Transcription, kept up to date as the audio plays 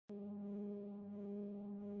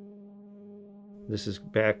This is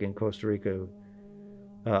back in Costa Rica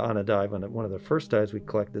on a dive. On one of the first dives, we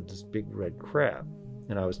collected this big red crab.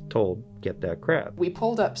 And I was told, get that crab. We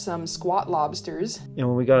pulled up some squat lobsters. And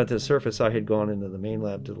when we got to the surface, I had gone into the main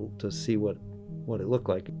lab to see what it looked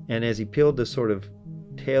like. And as he peeled this sort of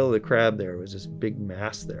tail of the crab, there was this big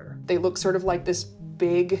mass there. They look sort of like this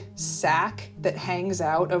big sack that hangs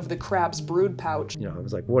out of the crab's brood pouch. I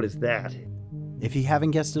was like, what is that? If you haven't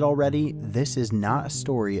guessed it already, this is not a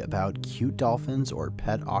story about cute dolphins or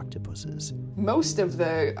pet octopuses. Most of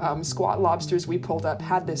the squat lobsters we pulled up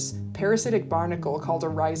had this parasitic barnacle called a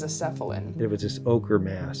rhizocephalin. It was this ochre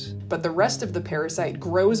mass. But the rest of the parasite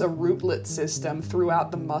grows a rootlet system throughout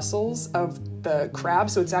the muscles of the crab,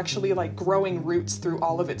 so it's actually like growing roots through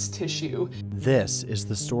all of its tissue. This is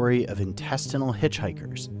the story of intestinal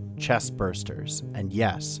hitchhikers, chest bursters, and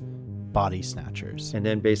yes, body snatchers. And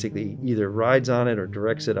then basically either rides on it or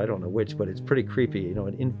directs it, I don't know which, but it's pretty creepy. It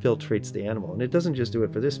infiltrates the animal. And it doesn't just do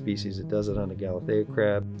it for this species, it does it on the Galathea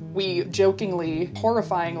crab. We jokingly,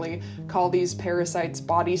 horrifyingly, call these parasites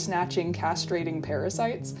body-snatching, castrating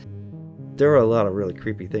parasites. There are a lot of really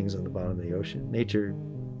creepy things on the bottom of the ocean. Nature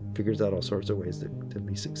figures out all sorts of ways to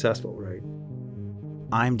be successful, right?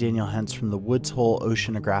 I'm Daniel Hentz from the Woods Hole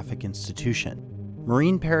Oceanographic Institution.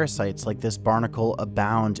 Marine parasites like this barnacle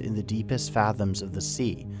abound in the deepest fathoms of the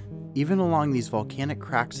sea, even along these volcanic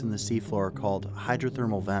cracks in the seafloor called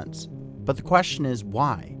hydrothermal vents. But the question is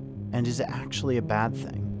why? And is it actually a bad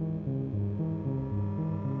thing?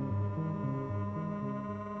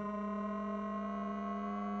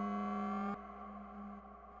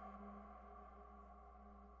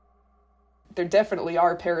 There definitely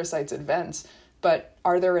are parasites at vents, but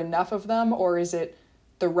are there enough of them, or is it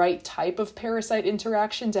the right type of parasite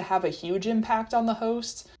interaction to have a huge impact on the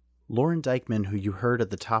host? Lauren Dykman, who you heard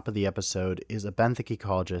at the top of the episode, is a benthic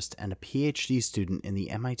ecologist and a PhD student in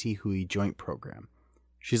the MIT-WHOI joint program.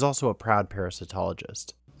 She's also a proud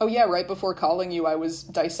parasitologist. Oh yeah, right before calling you, I was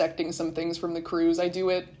dissecting some things from the cruise. I do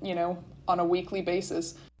it, on a weekly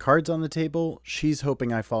basis. Cards on the table, she's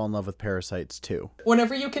hoping I fall in love with parasites too.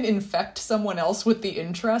 Whenever you can infect someone else with the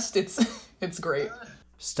interest, it's great.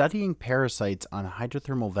 Studying parasites on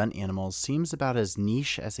hydrothermal vent animals seems about as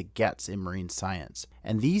niche as it gets in marine science,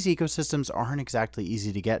 and these ecosystems aren't exactly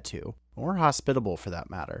easy to get to, or hospitable for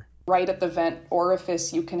that matter. Right at the vent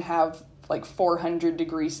orifice, you can have like 400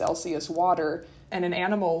 degrees Celsius water, and an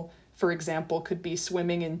animal, for example, could be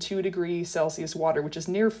swimming in 2 degrees Celsius water, which is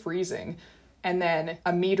near freezing, and then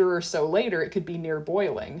a meter or so later, it could be near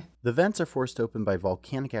boiling. The vents are forced open by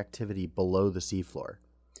volcanic activity below the seafloor.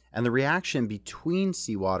 And the reaction between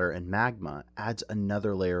seawater and magma adds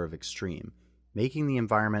another layer of extreme, making the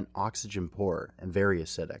environment oxygen poor and very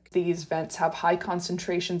acidic. These vents have high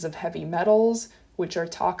concentrations of heavy metals, which are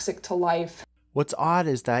toxic to life. What's odd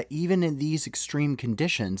is that even in these extreme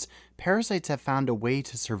conditions, parasites have found a way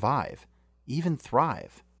to survive, even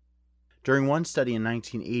thrive. During one study in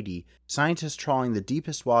 1980, scientists trawling the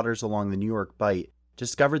deepest waters along the New York Bight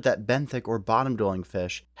discovered that benthic or bottom-dwelling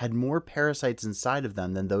fish had more parasites inside of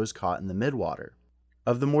them than those caught in the midwater.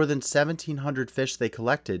 Of the more than 1,700 fish they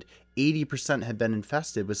collected, 80% had been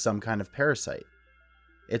infested with some kind of parasite.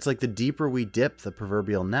 It's like the deeper we dip the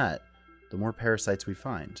proverbial net, the more parasites we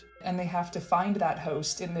find. And they have to find that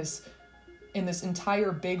host in this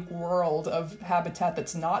entire big world of habitat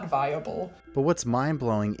that's not viable. But what's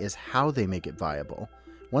mind-blowing is how they make it viable.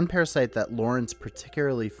 One parasite that Lauren's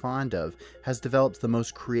particularly fond of has developed the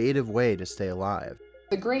most creative way to stay alive.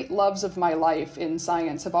 The great loves of my life in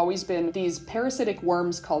science have always been these parasitic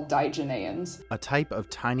worms called digenaeans. A type of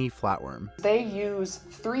tiny flatworm. They use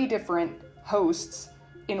 3 different hosts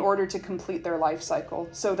in order to complete their life cycle.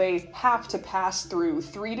 So they have to pass through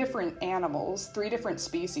 3 different animals, 3 different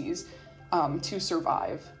species, to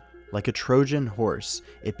survive. Like a Trojan horse,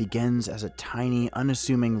 it begins as a tiny,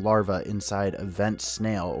 unassuming larva inside a vent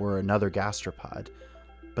snail or another gastropod.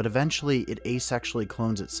 But eventually, it asexually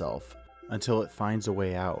clones itself until it finds a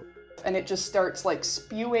way out. And it just starts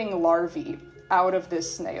spewing larvae out of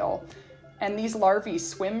this snail. And these larvae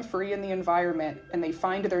swim free in the environment and they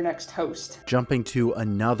find their next host. Jumping to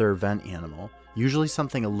another vent animal, usually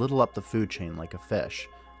something a little up the food chain like a fish.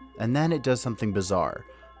 And then it does something bizarre.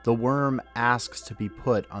 The worm asks to be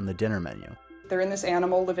put on the dinner menu. They're in this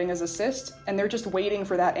animal living as a cyst, and they're just waiting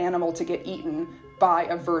for that animal to get eaten by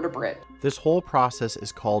a vertebrate. This whole process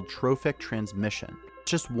is called trophic transmission. It's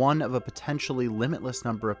just one of a potentially limitless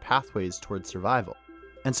number of pathways towards survival.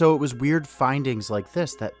 And so it was weird findings like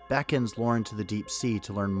this that beckons Lauren to the deep sea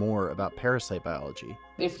to learn more about parasite biology.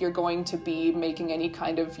 If you're going to be making any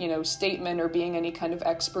kind of, statement or being any kind of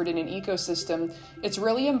expert in an ecosystem, it's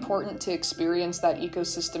really important to experience that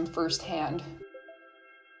ecosystem firsthand.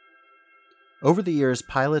 Over the years,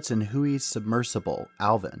 pilots in WHOI's submersible,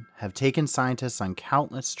 Alvin, have taken scientists on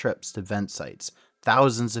countless trips to vent sites,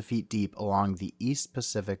 thousands of feet deep along the East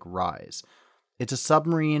Pacific Rise. It's a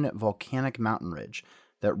submarine volcanic mountain ridge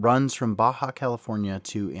that runs from Baja California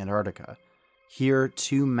to Antarctica. Here,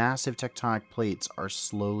 two massive tectonic plates are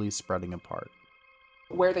slowly spreading apart.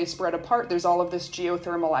 Where they spread apart, there's all of this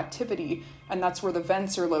geothermal activity, and that's where the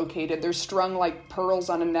vents are located. They're strung like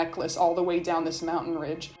pearls on a necklace all the way down this mountain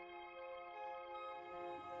ridge.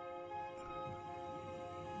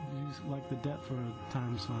 Like the depth for a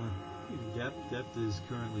time span. Depth is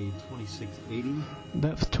currently 2680.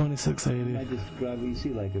 Depth 2680. I just grab what you see,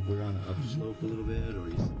 like if we're on an upslope a little bit, or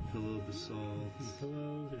you see a pillow of basalt.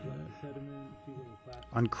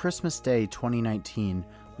 On Christmas Day 2019,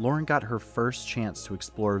 Lauren got her first chance to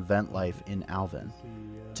explore vent life in Alvin.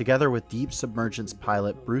 Together with deep submergence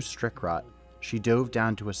pilot Bruce Strickrott, she dove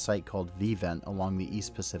down to a site called V-Vent along the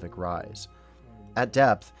East Pacific Rise. At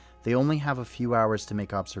depth, they only have a few hours to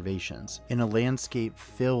make observations in a landscape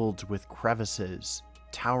filled with crevices,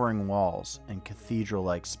 towering walls, and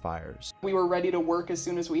cathedral-like spires. We were ready to work as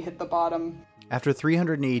soon as we hit the bottom. After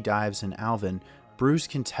 380 dives in Alvin, Bruce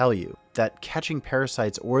can tell you that catching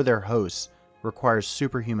parasites or their hosts requires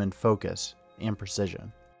superhuman focus and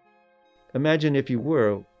precision. Imagine if you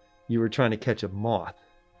were trying to catch a moth,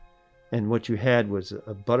 and what you had was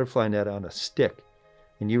a butterfly net on a stick,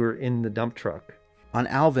 and you were in the dump truck. On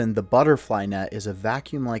Alvin, the butterfly net is a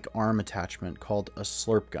vacuum-like arm attachment called a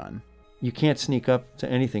slurp gun. You can't sneak up to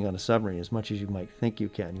anything on a submarine as much as you might think you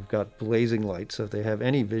can. You've got blazing lights, so if they have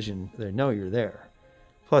any vision, they know you're there.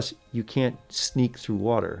 Plus, you can't sneak through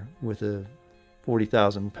water with a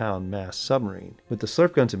 40,000-pound mass submarine. With the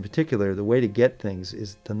slurp guns in particular, the way to get things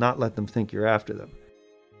is to not let them think you're after them.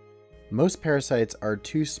 Most parasites are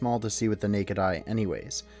too small to see with the naked eye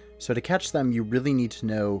anyways, so to catch them, you really need to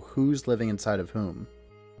know who's living inside of whom.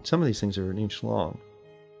 Some of these things are an inch long.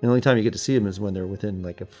 The only time you get to see them is when they're within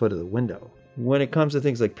like a foot of the window. When it comes to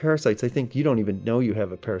things like parasites, I think you don't even know you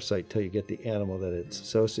have a parasite till you get the animal that it's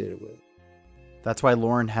associated with. That's why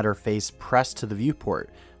Lauren had her face pressed to the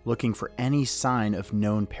viewport, looking for any sign of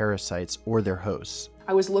known parasites or their hosts.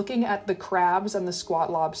 I was looking at the crabs and the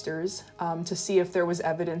squat lobsters to see if there was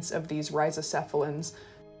evidence of these rhizocephalans.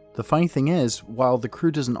 The funny thing is, while the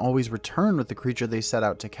crew doesn't always return with the creature they set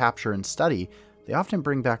out to capture and study, they often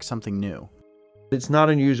bring back something new. It's not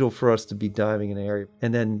unusual for us to be diving in an area,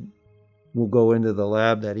 and then we'll go into the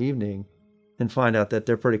lab that evening and find out that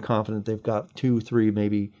they're pretty confident they've got 2, 3,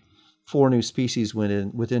 maybe 4 new species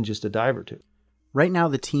within just a dive or two. Right now,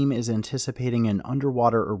 the team is anticipating an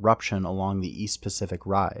underwater eruption along the East Pacific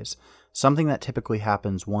Rise, something that typically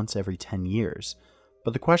happens once every 10 years.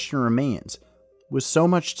 But the question remains, with so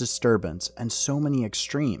much disturbance and so many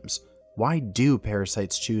extremes, why do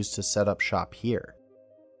parasites choose to set up shop here?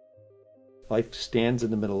 Life stands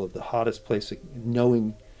in the middle of the hottest place,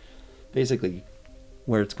 knowing basically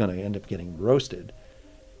where it's going to end up getting roasted,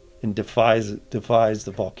 and defies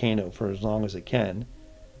the volcano for as long as it can,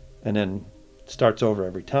 and then starts over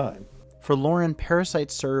every time. For Lauren,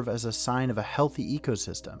 parasites serve as a sign of a healthy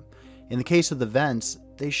ecosystem. In the case of the vents,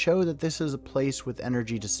 they show that this is a place with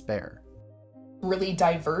energy to spare. Really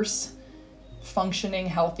diverse, functioning,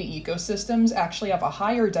 healthy ecosystems actually have a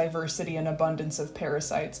higher diversity and abundance of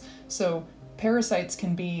parasites. So parasites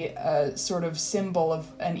can be a sort of symbol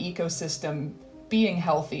of an ecosystem being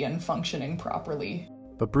healthy and functioning properly.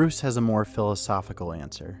 But Bruce has a more philosophical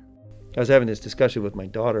answer. I was having this discussion with my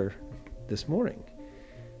daughter this morning.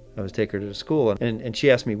 I was taking her to school, and she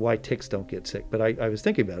asked me why ticks don't get sick. But I was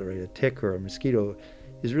thinking about it, right? A tick or a mosquito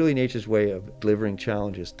is really nature's way of delivering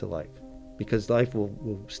challenges to life, because life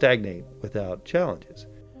will stagnate without challenges.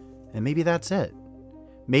 And maybe that's it.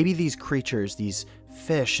 Maybe these creatures, these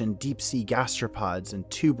fish and deep-sea gastropods and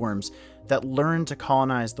tube worms that learn to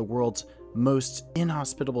colonize the world's most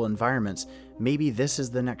inhospitable environments, maybe this is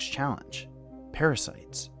the next challenge.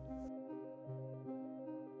 Parasites.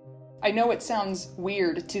 I know it sounds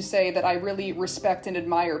weird to say that I really respect and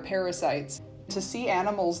admire parasites. To see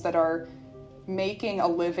animals that are making a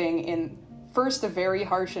living in, first, a very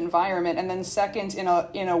harsh environment, and then second,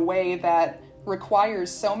 in a way that requires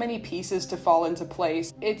so many pieces to fall into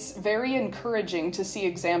place, it's very encouraging to see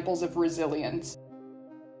examples of resilience.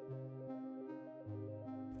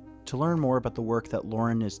 To learn more about the work that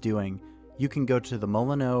Lauren is doing, you can go to the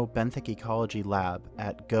Molyneux Benthic Ecology Lab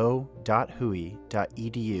at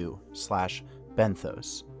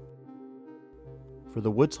go.whoi.edu/benthos. For the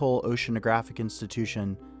Woods Hole Oceanographic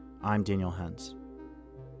Institution, I'm Daniel Hens.